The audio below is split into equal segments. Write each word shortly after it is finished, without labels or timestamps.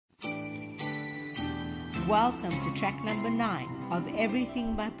Welcome to track number 9 of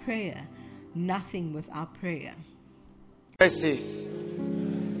Everything by Prayer, Nothing Without Prayer. Mercies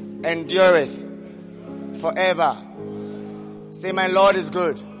endureth forever. Say, my Lord is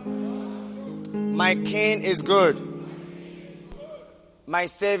good. My King is good. My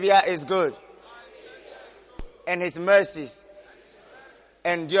Savior is good. And his mercies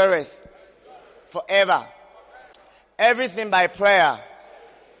endureth forever. Everything by prayer.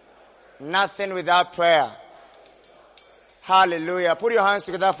 Nothing without prayer. Hallelujah. Put your hands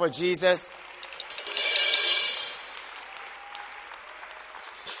together for Jesus.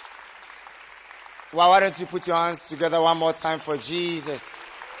 Well, why don't you put your hands together one more time for Jesus?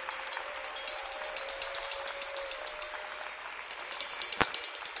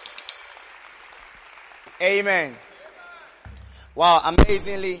 Amen. Wow,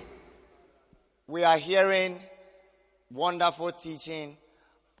 amazingly, we are hearing wonderful teaching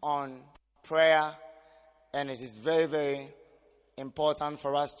on prayer, and it is very, very important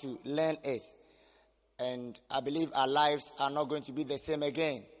for us to learn it. And I believe our lives are not going to be the same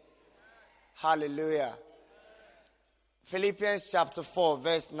again. Hallelujah. Philippians chapter 4,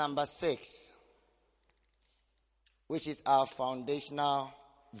 verse number 6, which is our foundational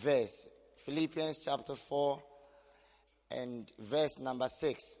verse. Philippians chapter 4 and verse number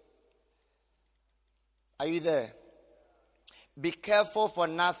 6. Are you there? Be careful for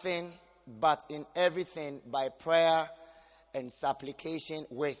nothing, but in everything by prayer and supplication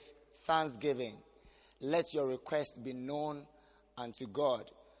with thanksgiving. Let your request be known unto God.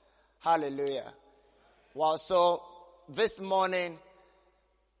 Hallelujah. Well, so this morning,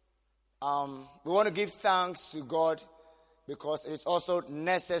 we want to give thanks to God because it is also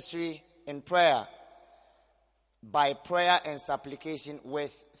necessary in prayer. By prayer and supplication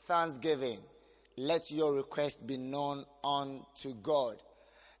with thanksgiving. Let your request be known unto God.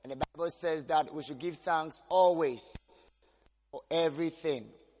 And the Bible says that we should give thanks always for everything.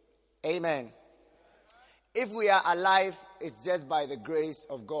 Amen. If we are alive, it's just by the grace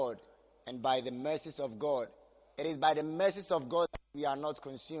of God and by the mercies of God. It is by the mercies of God that we are not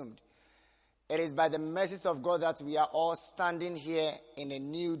consumed. It is by the mercies of God that we are all standing here in a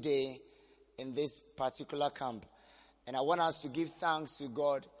new day in this particular camp. And I want us to give thanks to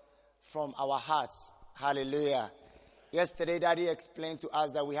God from our hearts. Hallelujah. Yesterday, Daddy explained to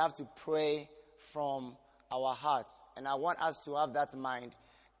us that we have to pray from our hearts. And I want us to have that mind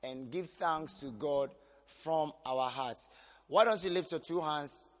and give thanks to God from our hearts. Why don't you lift your two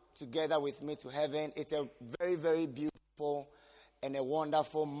hands together with me to heaven? It's a very, very beautiful and a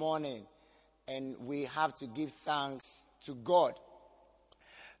wonderful morning. And we have to give thanks to God.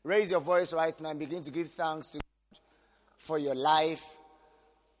 Raise your voice right now and begin to give thanks to God for your life.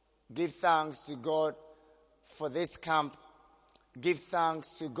 Give thanks to God for this camp. Give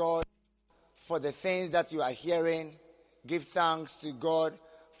thanks to God for the things that you are hearing. Give thanks to God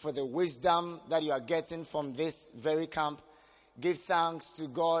for the wisdom that you are getting from this very camp. Give thanks to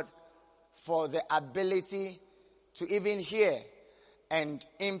God for the ability to even hear and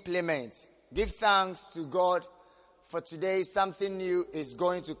implement. Give thanks to God for today. Something new is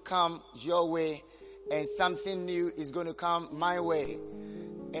going to come your way, and something new is going to come my way.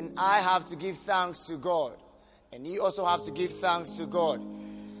 And I have to give thanks to God. And you also have to give thanks to God.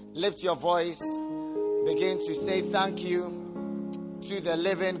 Lift your voice. Begin to say thank you to the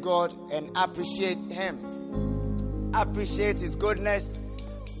living God and appreciate Him. Appreciate His goodness.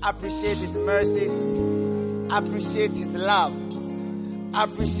 Appreciate His mercies. Appreciate His love.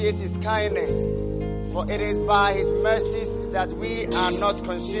 Appreciate His kindness. For it is by His mercies that we are not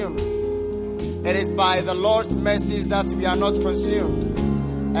consumed. It is by the Lord's mercies that we are not consumed.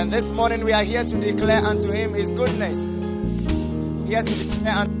 And this morning we are here to declare unto Him His goodness. Here to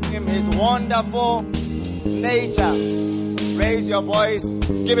declare unto Him His wonderful nature. Raise your voice.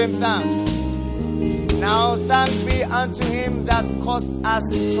 Give Him thanks. Now thanks be unto Him that caused us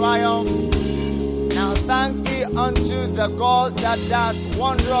to triumph. Now thanks be unto the God that does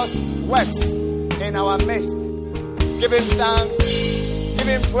wondrous works in our midst. Give Him thanks. Give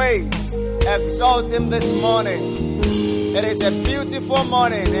Him praise. Exalt Him this morning. It is a beautiful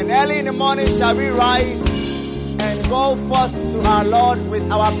morning, and early in the morning shall we rise and go forth to our Lord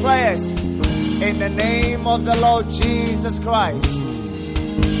with our prayers in the name of the Lord Jesus Christ.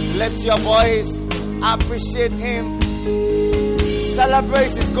 Lift your voice, appreciate Him,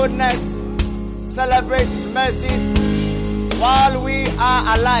 celebrate His goodness, celebrate His mercies. While we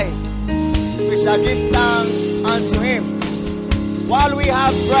are alive, we shall give thanks unto Him. While we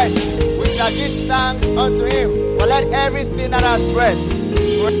have breath, we shall give thanks unto Him. For let everything that has breath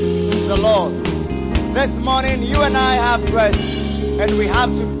praise the Lord. This morning, you and I have breath, and we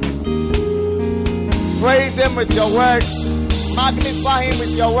have to Praise him with your words. Magnify him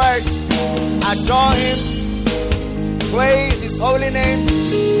with your words. Adore him. Praise his holy name.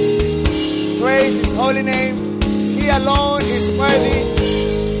 Praise his holy name. He alone is worthy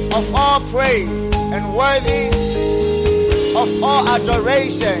of all praise and worthy of all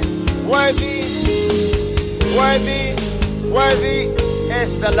adoration. Worthy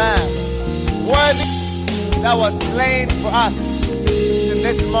is the Lamb. Worthy that was slain for us. And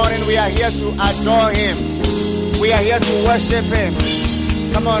this morning we are here to adore him. We are here to worship him.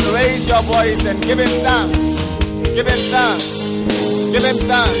 Come on, raise your voice and give him thanks. Give him thanks. Give him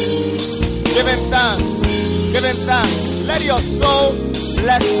thanks. Give him thanks. Give him thanks. Let your soul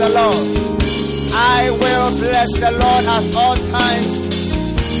bless the Lord. I will bless the Lord at all times,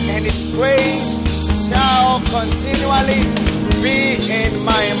 and his praise shall continually be in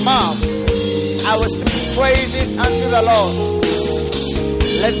my mouth. I will sing praises unto the Lord.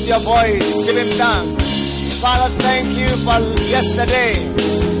 Lift your voice. Give him thanks. Father, thank you for yesterday.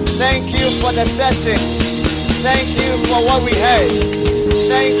 Thank you for the session. Thank you for what we heard.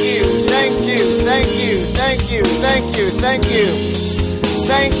 Thank you, thank you, thank you, thank you, thank you, thank you.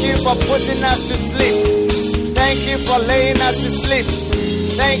 Thank you for putting us to sleep. Thank you for laying us to sleep.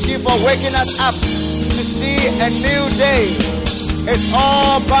 Thank you for waking us up to see a new day. It's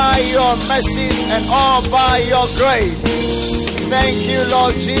all by your mercies and all by your grace. Thank you,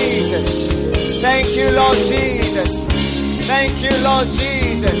 Lord Jesus. Thank you, Lord Jesus. Thank you, Lord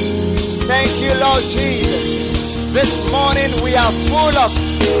Jesus. Thank you, Lord Jesus. This morning we are full of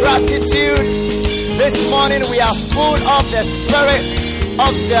gratitude. This morning we are full of the Spirit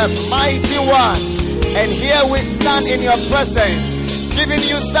of the Mighty One. And here we stand in your presence, giving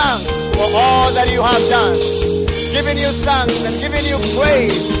you thanks for all that you have done. Giving you thanks and giving you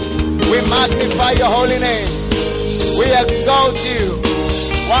praise. We magnify your holy name. We exalt you.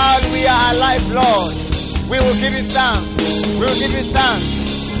 While we are alive, Lord, we will give you thanks. We will give you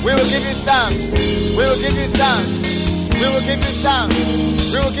thanks. We will give you thanks. We will give you thanks. We will give you thanks.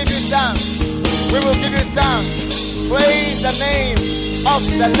 We will give you thanks. We will give you thanks. Praise the name of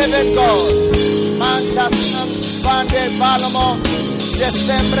the living God. Mantasam Bande Balamo.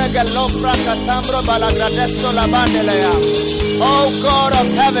 December Galopra Catambro Balagradesco La Bandelea. Oh God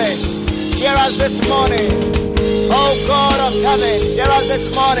of heaven, hear us this morning. Oh God of heaven, hear us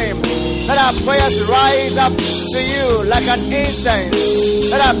this morning. Let our prayers rise up to you like an incense.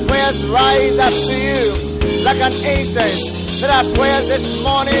 Let our prayers rise up to you like an incense. Let our prayers this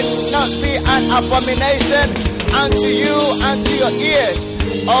morning not be an abomination unto you, unto your ears.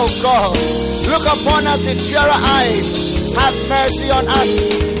 Oh God, look upon us with purer eyes. Have mercy on us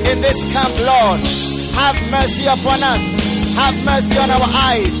in this camp, Lord. Have mercy upon us. Have mercy on our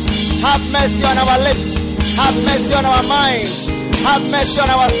eyes. Have mercy on our lips. Have mercy on our minds. Have mercy on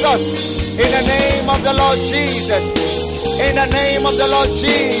our thoughts. In the name of the Lord Jesus. In the name of the Lord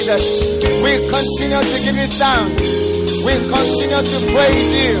Jesus. We continue to give you thanks. We continue to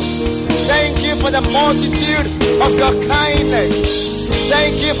praise you. Thank you for the multitude of your kindness.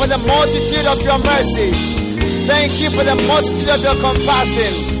 Thank you for the multitude of your mercies. Thank you for the multitude of your compassion.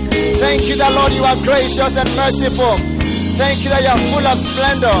 Thank you that, Lord, you are gracious and merciful. Thank you that you are full of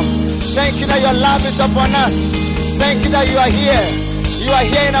splendor. Thank you that your love is upon us. Thank you that you are here. You are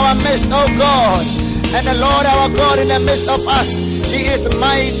here in our midst, oh God. And the Lord our God in the midst of us, he is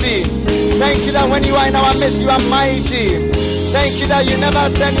mighty. Thank you that when you are in our midst, you are mighty. Thank you that you never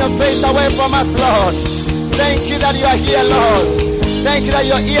turn your face away from us, Lord. Thank you that you are here, Lord. Thank you that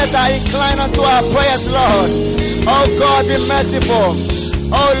your ears are inclined unto our prayers, Lord. Oh God, be merciful.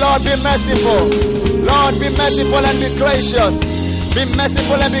 Oh Lord, be merciful. Lord, be merciful and be gracious. Be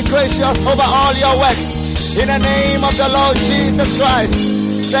merciful and be gracious over all your works. In the name of the Lord Jesus Christ.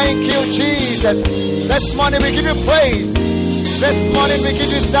 Thank you, Jesus. This morning we give you praise. This morning we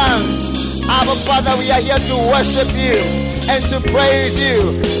give you thanks. Our Father, we are here to worship you and to praise you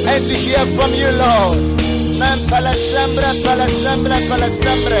and to hear from you, Lord. Palasembre, palasembre,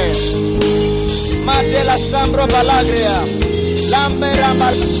 palasembre. Matela sambro balagria. Lambera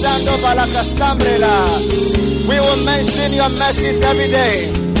malchando balacasambrela. We will mention your mercies every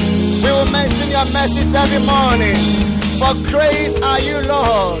day. We will mention your mercies every morning. For grace are you,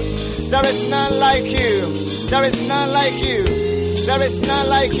 Lord. There is none like you. There is none like you. There is none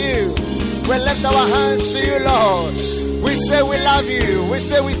like you. We lift our hands to you, Lord. We say we love you. We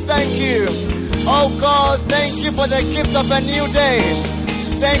say we thank you. Oh God, thank you for the gift of a new day.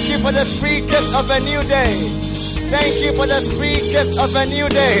 Thank you for the free gift of a new day. Thank you for the free gift of a new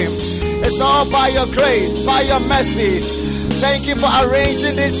day. It's all by your grace, by your mercies. Thank you for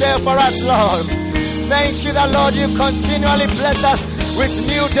arranging this day for us, Lord. Thank you that, Lord, you continually bless us with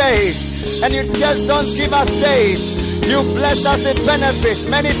new days. And you just don't give us days. You bless us with benefits,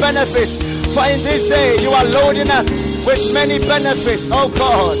 many benefits. For in this day, you are loading us with many benefits. Oh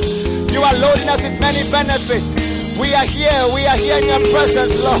God, you are loading us with many benefits. We are here in your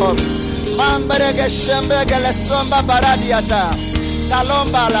presence, Lord. Mamberege shembrege lesomba baradiata.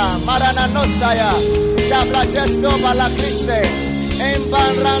 Talombala, marananosaya. Jabla gesto bala Christe.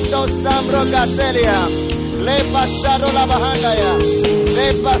 Embanrando sambro gatelia. Le pasado la bahandaya.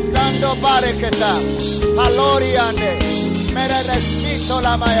 Le pasando bareketa. Paloriande. Meredeshito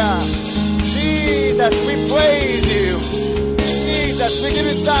la maya. Jesus, we praise you. Jesus, we give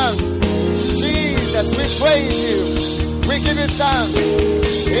you thanks. Jesus, we praise you. We give you thanks.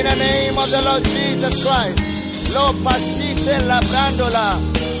 In the name of the Lord Jesus Christ. Lo pasite la brandola.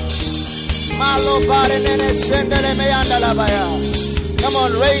 Malo bare nene shendele meyanda la baya. Come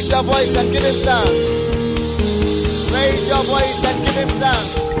on, raise your voice and give him thanks. Raise your voice and give him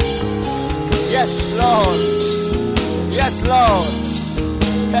thanks. Yes, Lord. Yes, Lord.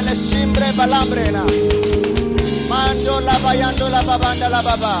 Peleshimbre balambrena. Mando la bayando la babanda la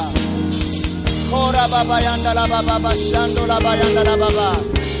baba. Kora babayanda la baba bashando la bayanda la baba.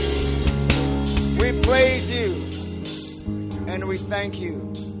 We praise you and we thank you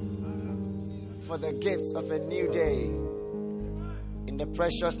for the gift of a new day. In the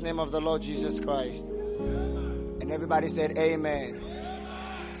precious name of the Lord Jesus Christ. And everybody said amen.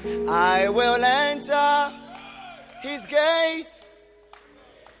 I will enter his gates.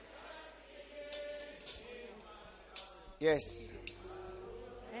 Yes.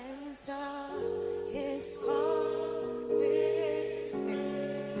 Enter his court with him.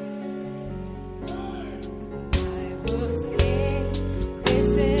 I will sing, this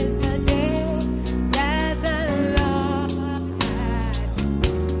is the day that the Lord has.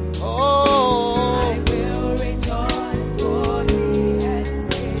 Oh, I will rejoice, for he has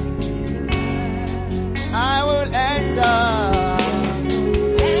made me glad. I will enter.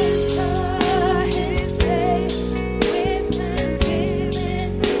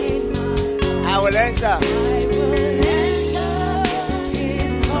 I will enter. I will enter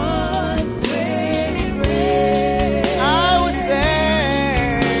his courts with praise. I will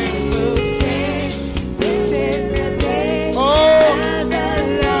sing. This is the day Oh, that the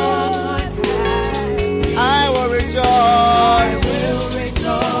Lord has. I will I rejoice. will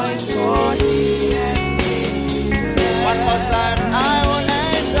rejoice, for he has made me glad. One more time. I will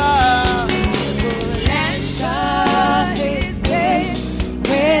enter. I will enter his gates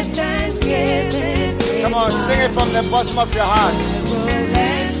with thanksgiving. Come on, sing it from the bottom of your heart. I will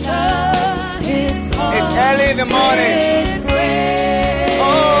enter his courts It's early in the morning. with praise.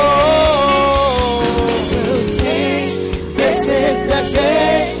 Oh, We'll sing, this is the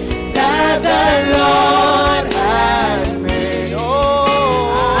day that the Lord has made. Oh,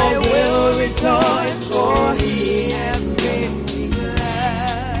 I will rejoice, for he has made me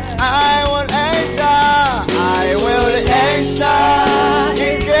glad. I will enter. I will enter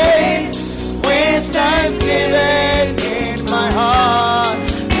his gates with thanksgiving in my heart.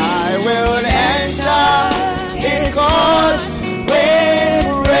 I will enter his courts with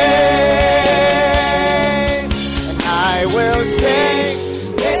praise. And I will sing,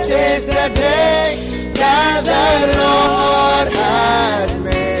 this is the day that the Lord has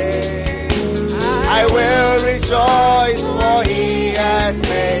made. I will rejoice, for he has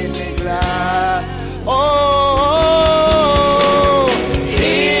made me glad. Oh,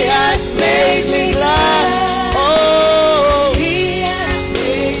 he has made me glad. Oh, He has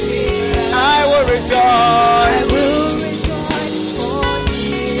made me glad. I will I rejoice. will rejoice, for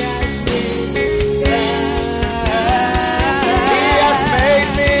he has made me glad. He has made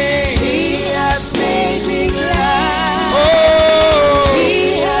me. He has made me glad. Oh, He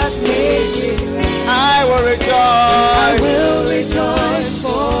has made me glad. I will I rejoice. will rejoice,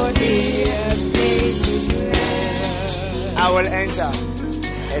 for he has made me glad. I will enter.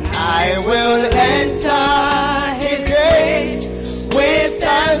 And I will enter his gates with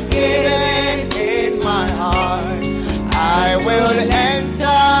thanksgiving in my heart. I will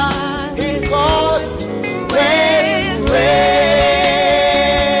enter his courts with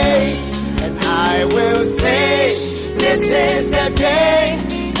praise. And I will say, this is the day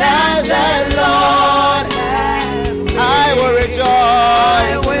that the Lord has. I will rejoice. I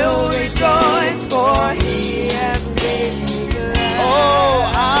will rejoice, for he has made me glad. Oh,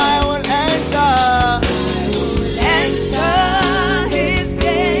 I will enter. Enter his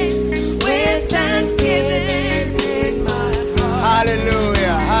gate with thanksgiving in my heart.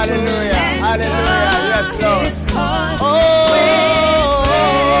 Hallelujah, hallelujah, hallelujah. Yes, Lord. His court Oh,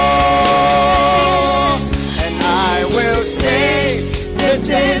 and I will say, this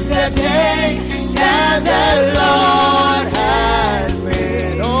is is the day that the Lord has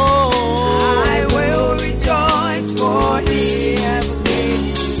made. Oh, I will rejoice, for He has made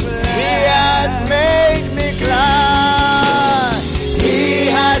me glad. He has made me glad. He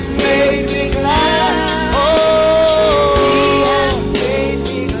has made me glad. Oh, He has made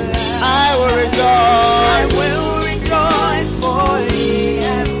me glad. I will I rejoice. will rejoice, for He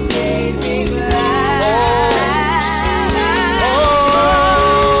has made me glad. Oh,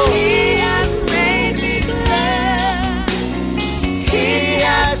 He has made me glad. He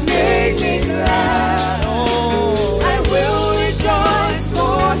has made me glad. oh. I will rejoice,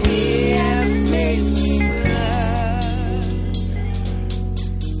 for He has made me glad.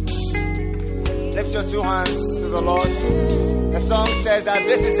 Lift your two hands to the Lord. The song says that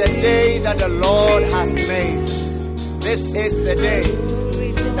this is the day that the Lord has made. This is the day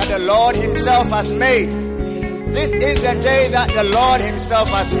that the Lord Himself has made. This is the day that the Lord Himself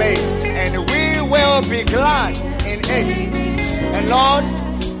has made. And we will be glad in it. And Lord,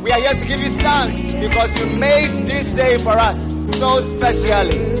 we are here to give you thanks because you made this day for us so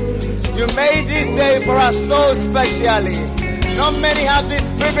specially. You made this day for us so specially. Not many have this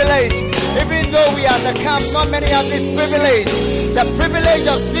privilege. Even though we are at the camp, not many have this privilege. The privilege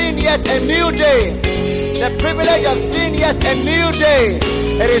of seeing yet a new day. The privilege of seeing yet a new day.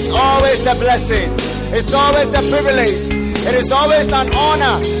 It is always a blessing. It's always a privilege. It is always an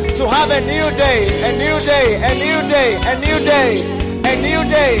honor to have a new day, a new day, a new day, a new day, a new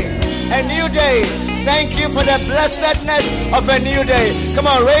day, a new day. Thank you for the blessedness of a new day. Come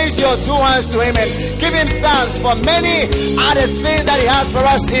on, raise your two hands to Him and give Him thanks for many are the things that He has for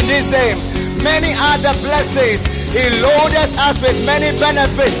us in this day. Many are the blessings. He loaded us with many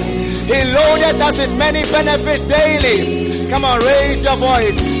benefits. He loaded us with many benefits daily. Come on, raise your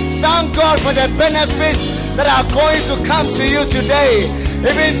voice. Thank God for the benefits that are going to come to you today.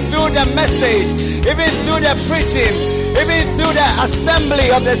 Even through the message, even through the preaching, even through the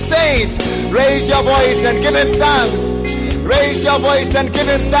assembly of the saints. Raise your voice and give Him thanks. Raise your voice and give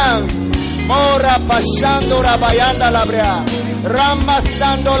Him thanks. Mora pashando rabayanda labrea.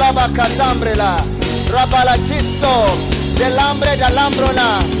 Ramasando la bacatambrela. Rabalachisto. Delambre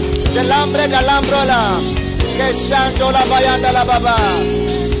d'alambrola. Delambre d'alambrola. Keshando la bayanda la baba.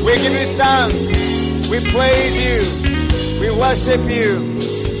 We give you thanks. We praise you. We worship you.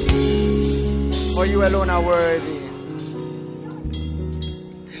 For you alone are worthy.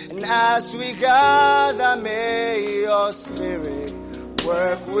 And as we gather, may your Spirit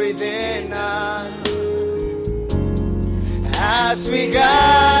work within us. As we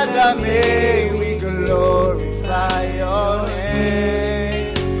gather, may we glorify your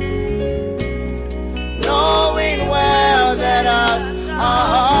name. Knowing well that as our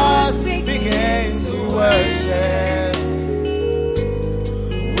hearts begin to worship,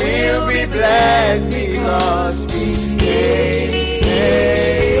 we'll be blessed because we came.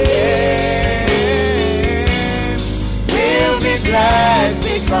 We'll be blessed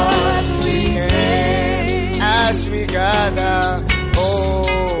because we came. As we gather,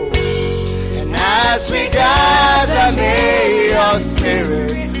 oh, and as we gather, may your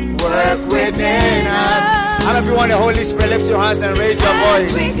Spirit work within us. How many of you want the Holy Spirit? Lift your hands and raise your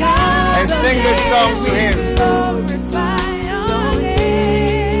voice and sing this song to Him.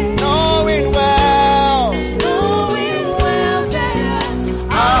 Knowing well that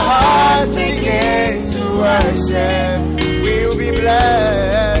our hearts begin to worship, we'll be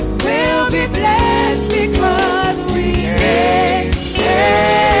blessed. We'll be blessed because we came.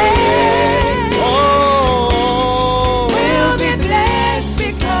 Oh, We'll be blessed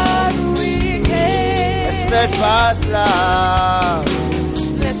because we came. a steadfast love,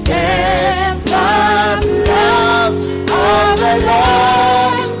 The steadfast love of the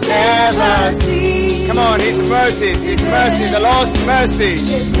Lord never ceases. come on, His mercies, His mercies, the Lord's mercy.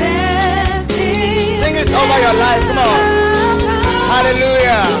 His mercy. Sing this over your life, come on.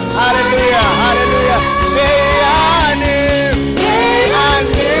 Hallelujah, hallelujah, hallelujah. They are new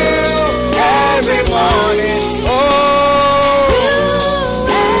every morning. Oh,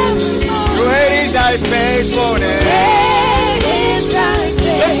 great is thy faithfulness.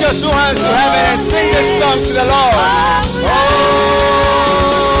 Lift your two hands to heaven and sing this song to the Lord.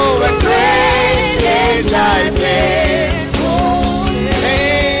 Oh, and great is thy faithfulness.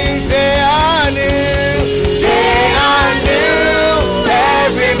 Sing, they are new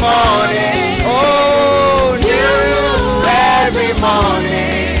every morning. Oh, new every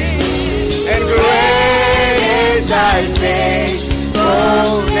morning. And great is thy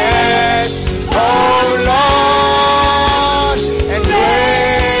faithfulness, oh Lord. And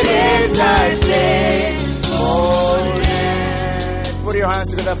great is thy faithfulness. Put your hands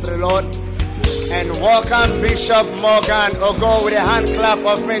together for the Lord. And welcome Bishop Morgan Ogo with a hand clap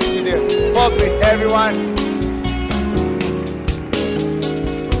offering to the pulpit, everyone.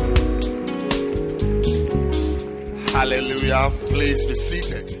 Hallelujah. Please be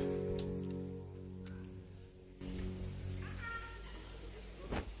seated.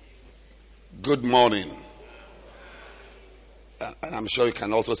 Good morning. And I'm sure you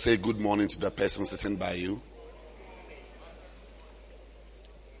can also say good morning to the person sitting by you.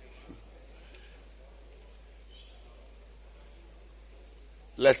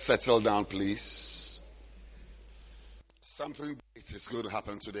 Let's settle down, please. Something great is going to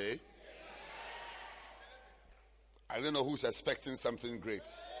happen today. I don't know who's expecting something great,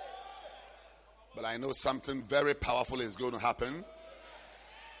 but I know something very powerful is going to happen,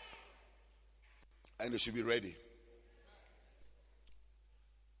 and you should be ready.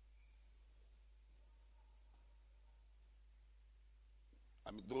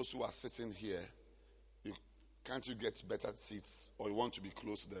 I mean, those who are sitting here, can't you get better seats, or you want to be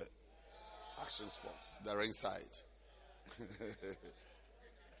close to the action spots? They're inside.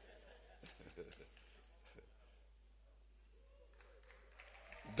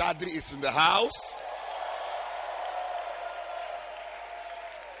 Daddy is in the house.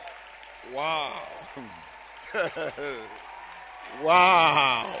 Wow.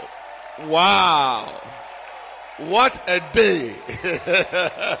 Wow. Wow. What a day.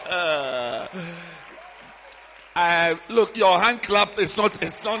 Look, your hand clap is not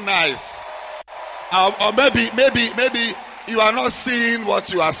nice. Or maybe you are not seeing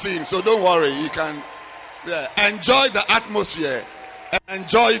what you are seeing. So don't worry. You can enjoy the atmosphere.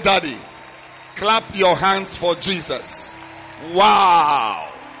 Enjoy Daddy. Clap your hands for Jesus. Wow.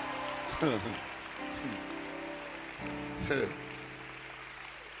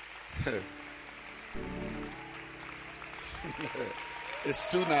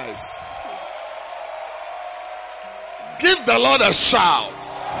 It's too nice. Give the Lord a shout.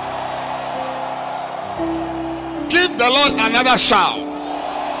 Give the Lord another shout.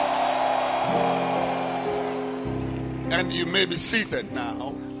 And you may be seated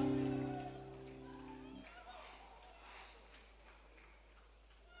now.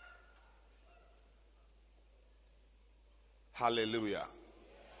 Hallelujah.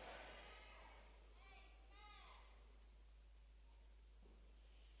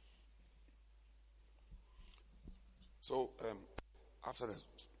 So, after the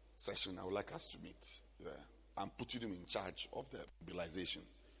session, I would like us to meet and put you in charge of the mobilization.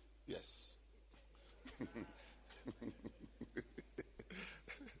 Yes.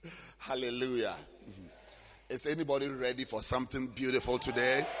 Hallelujah. Is anybody ready for something beautiful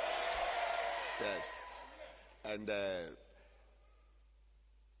today? Yes. And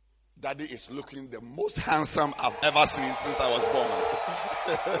Daddy is looking the most handsome I've ever seen since I was born.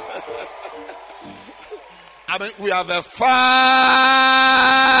 I mean, we have a fine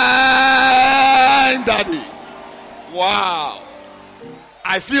Daddy. Wow.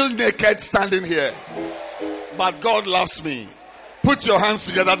 I feel naked standing here, but God loves me. Put your hands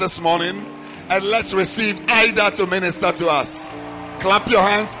together this morning and let's receive Ida to minister to us. Clap your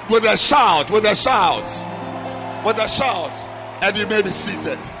hands with a shout, with a shout, with a shout, and you may be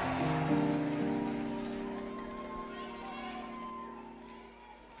seated.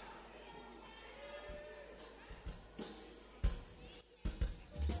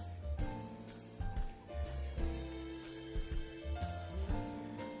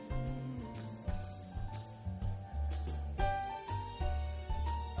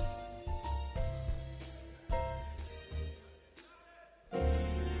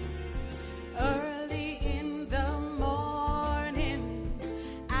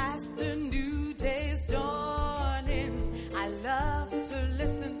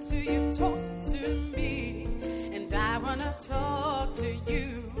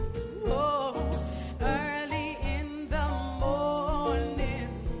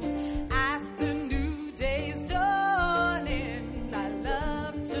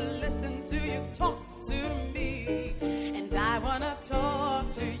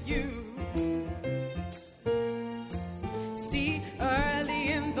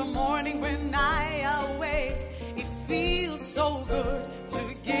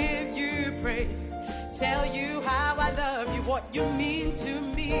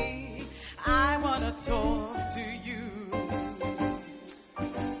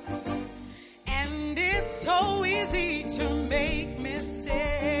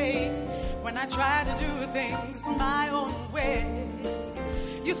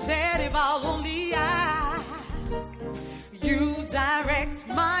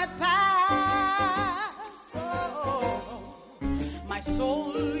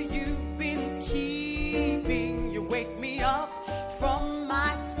 soul you've been keeping. You wake me up from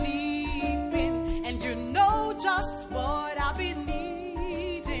my sleeping, and you know just what I've been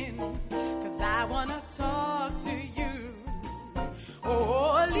needing, 'cause I wanna talk to you.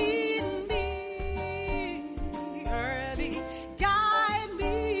 Oh, lead me early, guide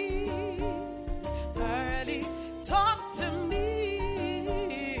me early, talk to me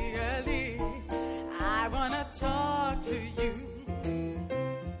early. I wanna talk to you.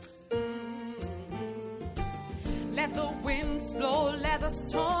 Let the winds blow, let the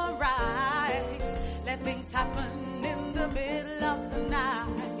storm rise. Let things happen in the middle of the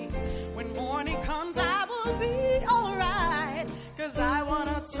night. When morning comes, I will be alright, 'cause I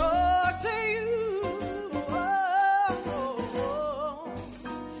wanna talk to you. Oh,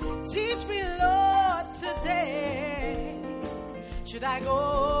 teach me, Lord, today. Should I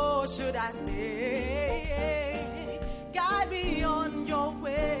go? Should I stay? Guide me on your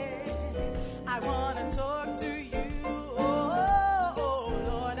way. I wanna talk to you. Oh,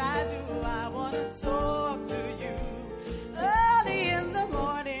 Lord, I do. I wanna talk to you early in the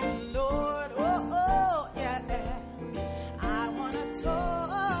morning, Lord. Oh, yeah. I wanna talk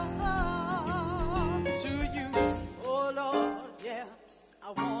to you. Oh, Lord, yeah. I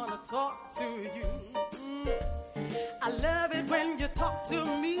wanna talk to you. I love it when you talk to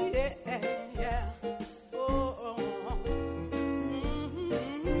me. Yeah. Oh.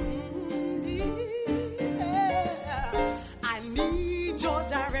 I need your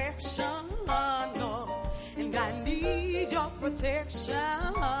direction, Lord, and I need your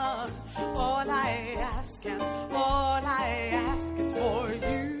protection. All I ask and all I ask is for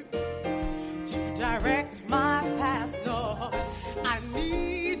you to direct my path, Lord. I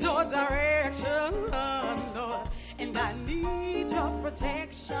need your direction, Lord, and I need your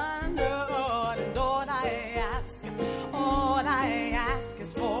protection, Lord. And all I ask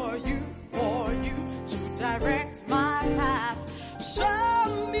is for you to direct my path.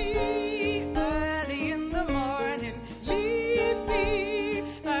 Show me early in the morning, lead me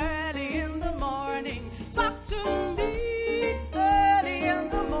early in the morning, talk to me early in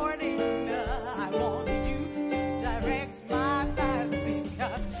the morning. I want you to direct my path,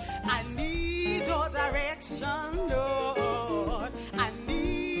 because I need your direction, Lord. I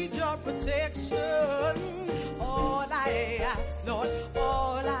need your protection. All I ask, Lord,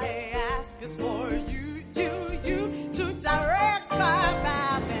 all I ask is for you to direct my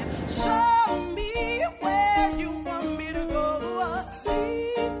path and show me where you want me to go.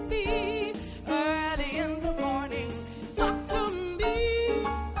 Lead me early in the morning, talk to me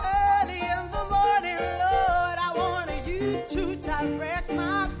early in the morning, Lord. I want you to direct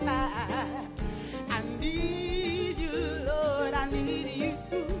my path. I need you, Lord, I need you.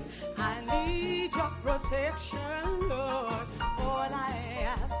 I need your protection, Lord. All I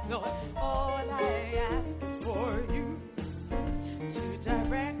ask, Lord, all I ask is for you to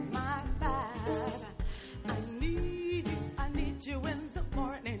direct my path. I need you in the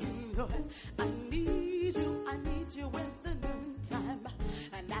morning, Lord. I need you in the noontime.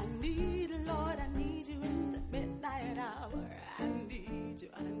 And I need, Lord, I need you in the midnight hour. I need you,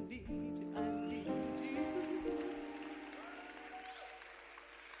 I need you, I need you.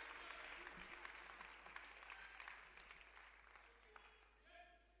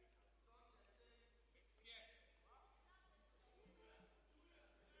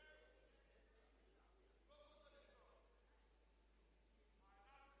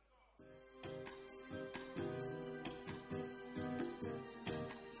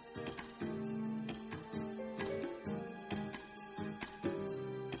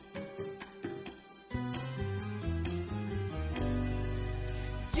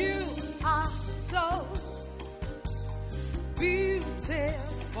 You are so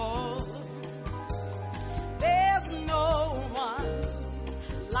beautiful. There's no one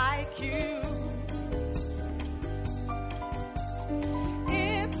like you.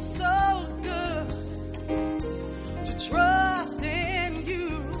 It's so good to trust in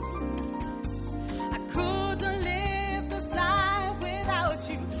you. I couldn't live this life without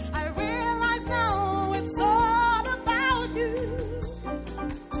you. I realize now it's all about you.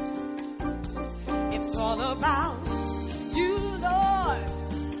 It's all about you, Lord.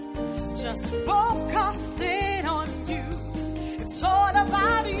 Just focusing on you. It's all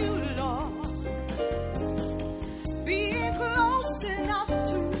about you, Lord. Being close enough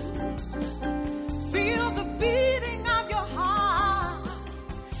to feel the beating of your heart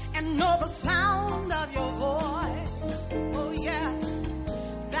and know the sound of your voice. Oh yeah,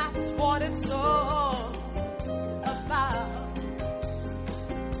 that's what it's all about.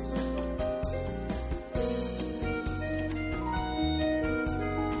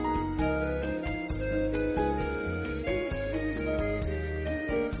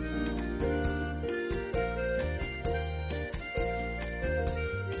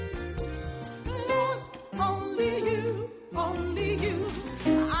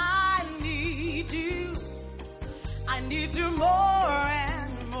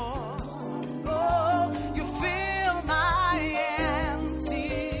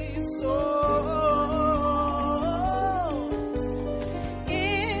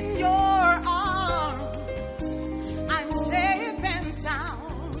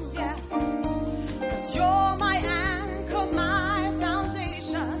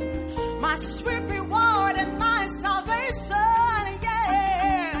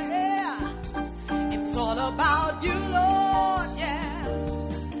 about you, Lord, yeah.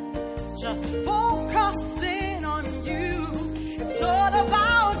 Just focusing on you. It's all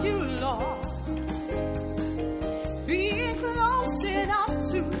about you, Lord. Being close enough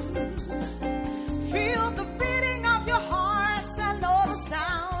to feel the beating of your heart and know the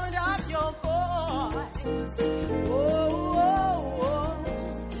sound of your voice. Oh, oh, oh.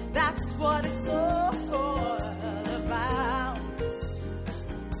 That's what it's all about.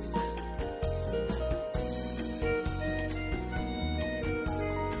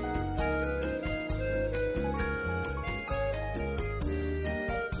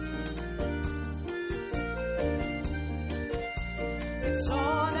 It's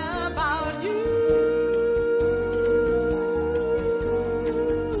all about you.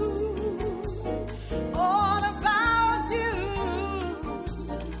 All about you.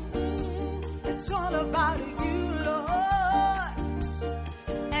 It's all about you, Lord.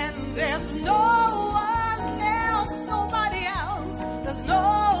 And there's no one else, nobody else. There's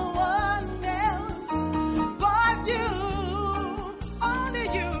no one else but you. Only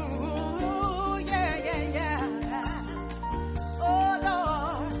you. Yeah, yeah, yeah. Oh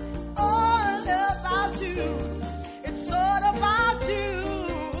Lord, all about you. It's all about you.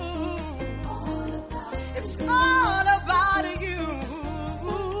 It's all about you.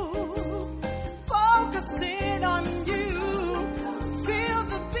 Focusing on you. Feel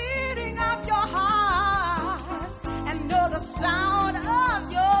the beating of your heart and know the sound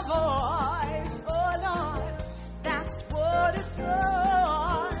of your voice. Oh Lord, that's what it's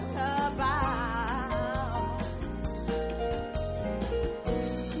all about.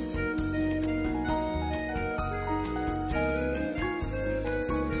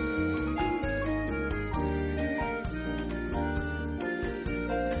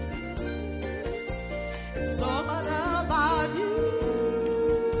 It's all about you.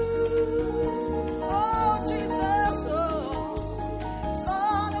 Oh, Jesus, oh, it's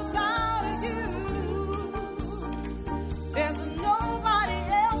all about you. There's nobody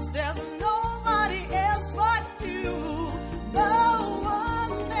else but you. No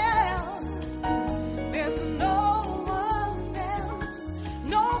one else. There's no one else.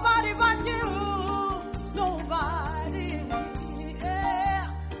 Nobody but you. Nobody. Yeah.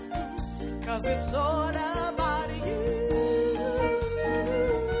 'Cause it's all about you.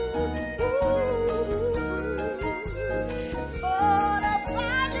 It's all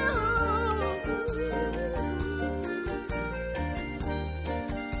about you.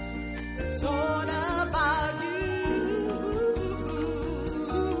 It's all about you.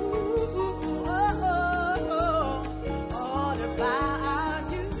 Oh, oh, oh. All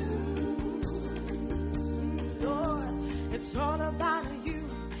about you. Lord, it's all about you.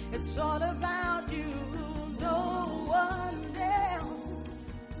 It's all about you. No one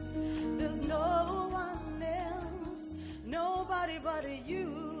else. There's no one else. Nobody but you,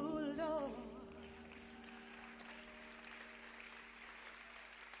 Lord.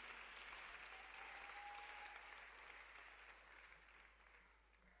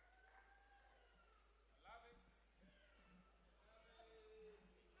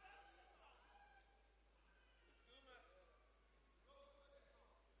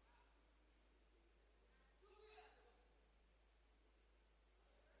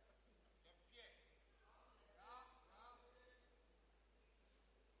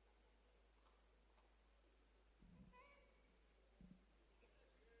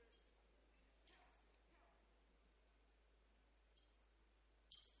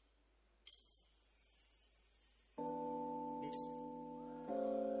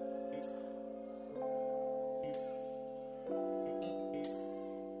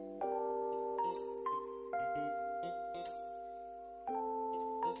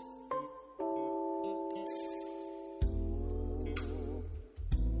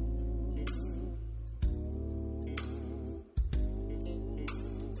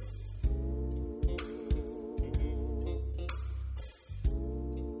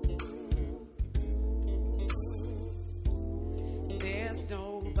 There's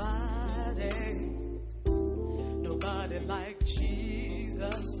nobody like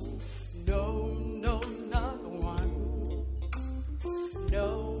Jesus. No, no, not one.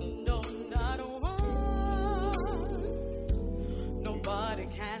 No, no, not one. Nobody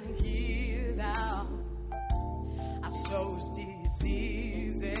can heal our soul's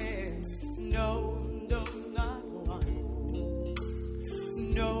diseases. No, no, not one.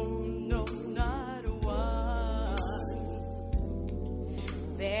 No, no, not one.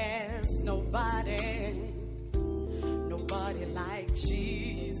 There's nobody like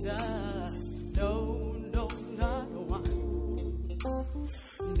Jesus. No, no, not one.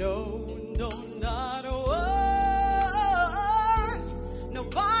 No, no, not one.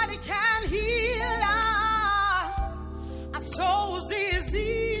 Nobody can heal our soul's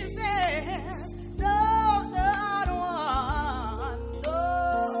diseases. No, not one.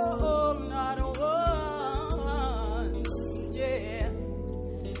 No, not one. Yeah.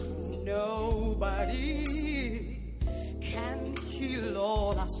 Nobody can heal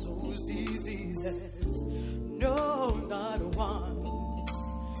all our soul's diseases. No, not one.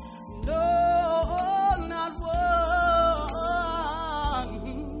 No, not one.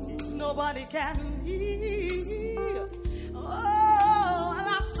 Nobody can heal all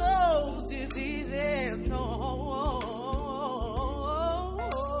our soul's diseases. No,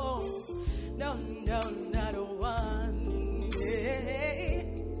 no, no, not one. Yeah.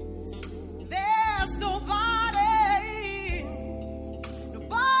 There's nobody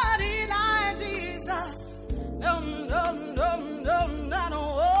like Jesus. No, no, no, no, not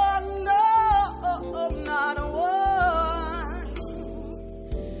one. No, not one.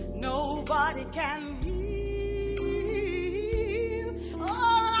 Nobody can heal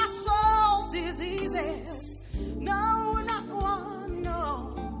all our soul's diseases. No, not one. No,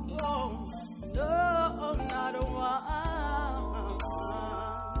 no, no, not one.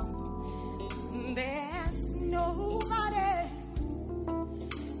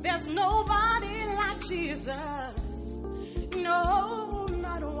 There's nobody like Jesus. No,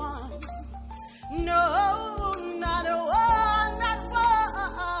 not one. No, not one, not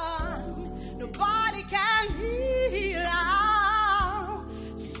one. Nobody can heal our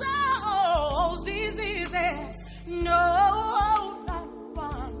soul's diseases. No, not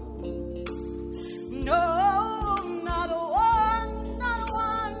one. No, not one, not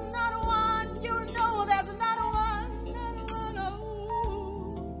one, not one. You know there's not one, not one.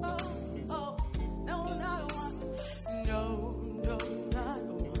 Oh, oh, no, not one. No, no, not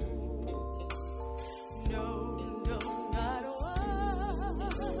one. No, no, not one.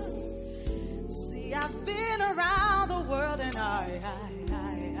 See, I've been around the world and I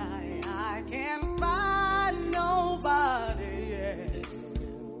can't find nobody, yeah.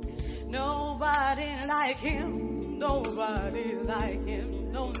 Nobody like him, nobody like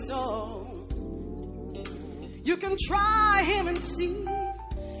him, no, no. You can try him and see,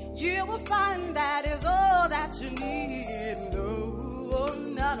 you will find that is all that you need. No,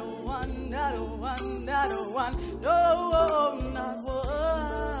 not one, not one, not one, no, not one.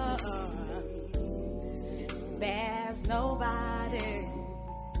 There's nobody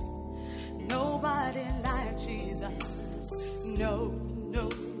like Jesus. No, no,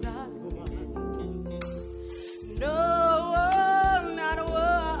 not one. No, not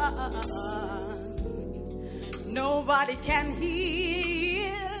one. Nobody can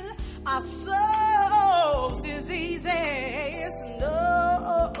heal our soul's diseases.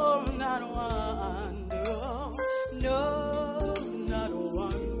 No, not one. No, no, not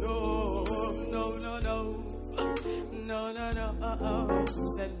one. No, no, no, no. No, no, no.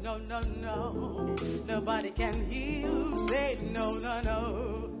 Said no, no, no. Nobody can heal. Say no, no, no.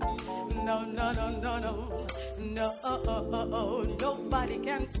 No, no, no, no, no. No, nobody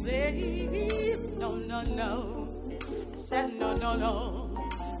can save. No, no, no. Said no, no, no.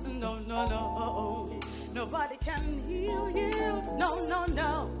 No, no, no. Nobody can heal you. No, no,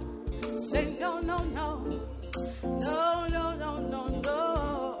 no. Say no, no, no. No, no, no, no, no.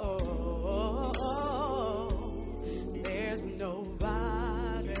 There's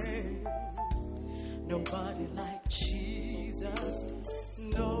nobody like Jesus.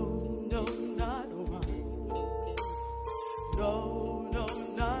 No, no, not one. No, no,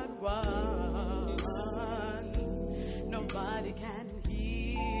 not one. Nobody can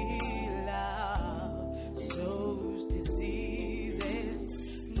heal our soul's diseases.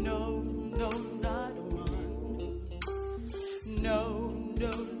 No, no, not one. No,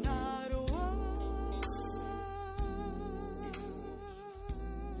 no, not one.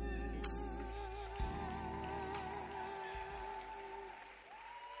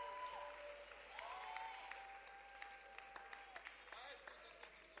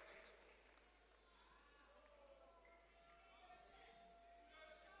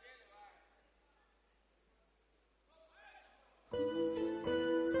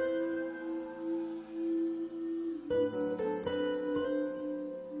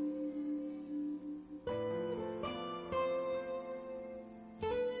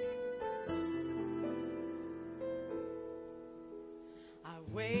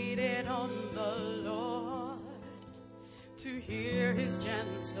 Waited on the Lord to hear his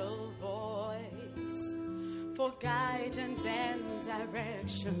gentle voice for guidance and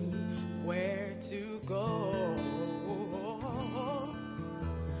direction where to go.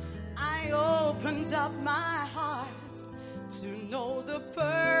 I opened up my heart to know the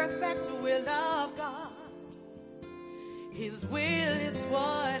perfect will of God. His will is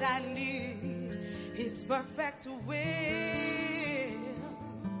what I need, His perfect will.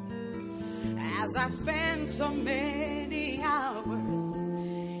 As I spend so many hours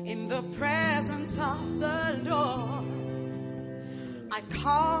in the presence of the Lord, I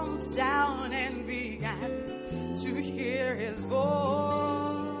calmed down and began to hear His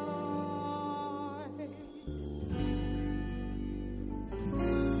voice.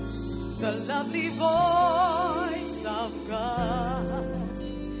 The lovely voice of God,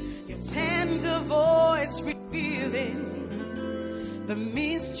 your tender voice revealing the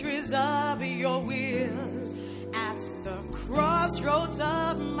mysteries of your will. At the crossroads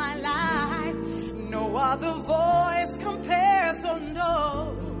of my life, no other voice compares, oh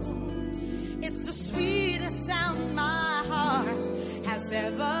no. It's the sweetest sound my heart has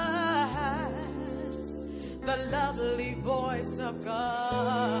ever heard. The lovely voice of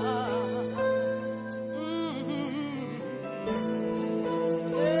God.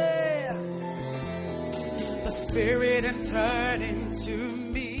 Yeah. The Spirit entered into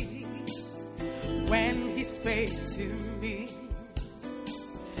me when He spake to me.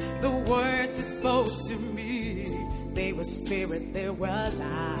 The words He spoke to me, they were spirit, they were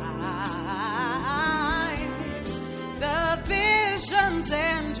life. The visions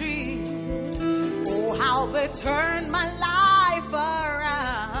and dreams, oh, how they turned my life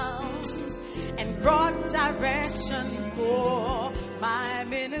around and brought direction for my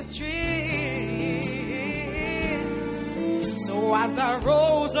ministry. So as I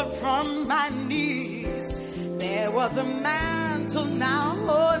rose up from my knees, there was a mantle now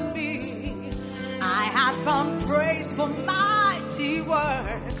on me. I had found grace for mighty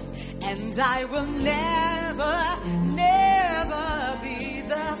works, and I will never, never be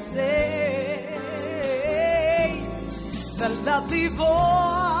the same. The lovely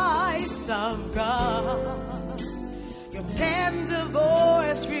voice of God, your tender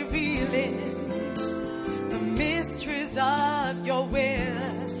voice revealing the mysteries of your will.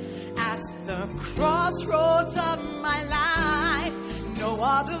 At the crossroads of my life, no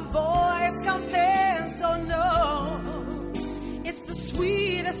other voice compares, oh no. It's the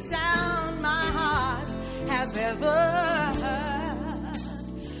sweetest sound my heart has ever heard.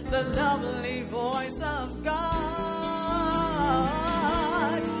 The lovely voice of God.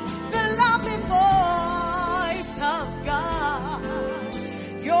 The lovely voice of God.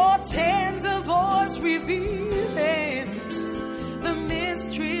 Your tender voice revealing the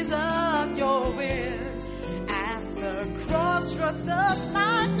mysteries of your will. At the crossroads of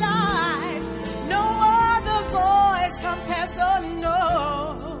my life, no other voice compares, oh no.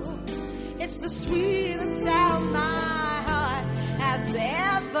 It's the sweetest sound my heart has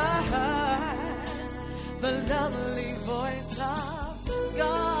ever heard. The lovely voice of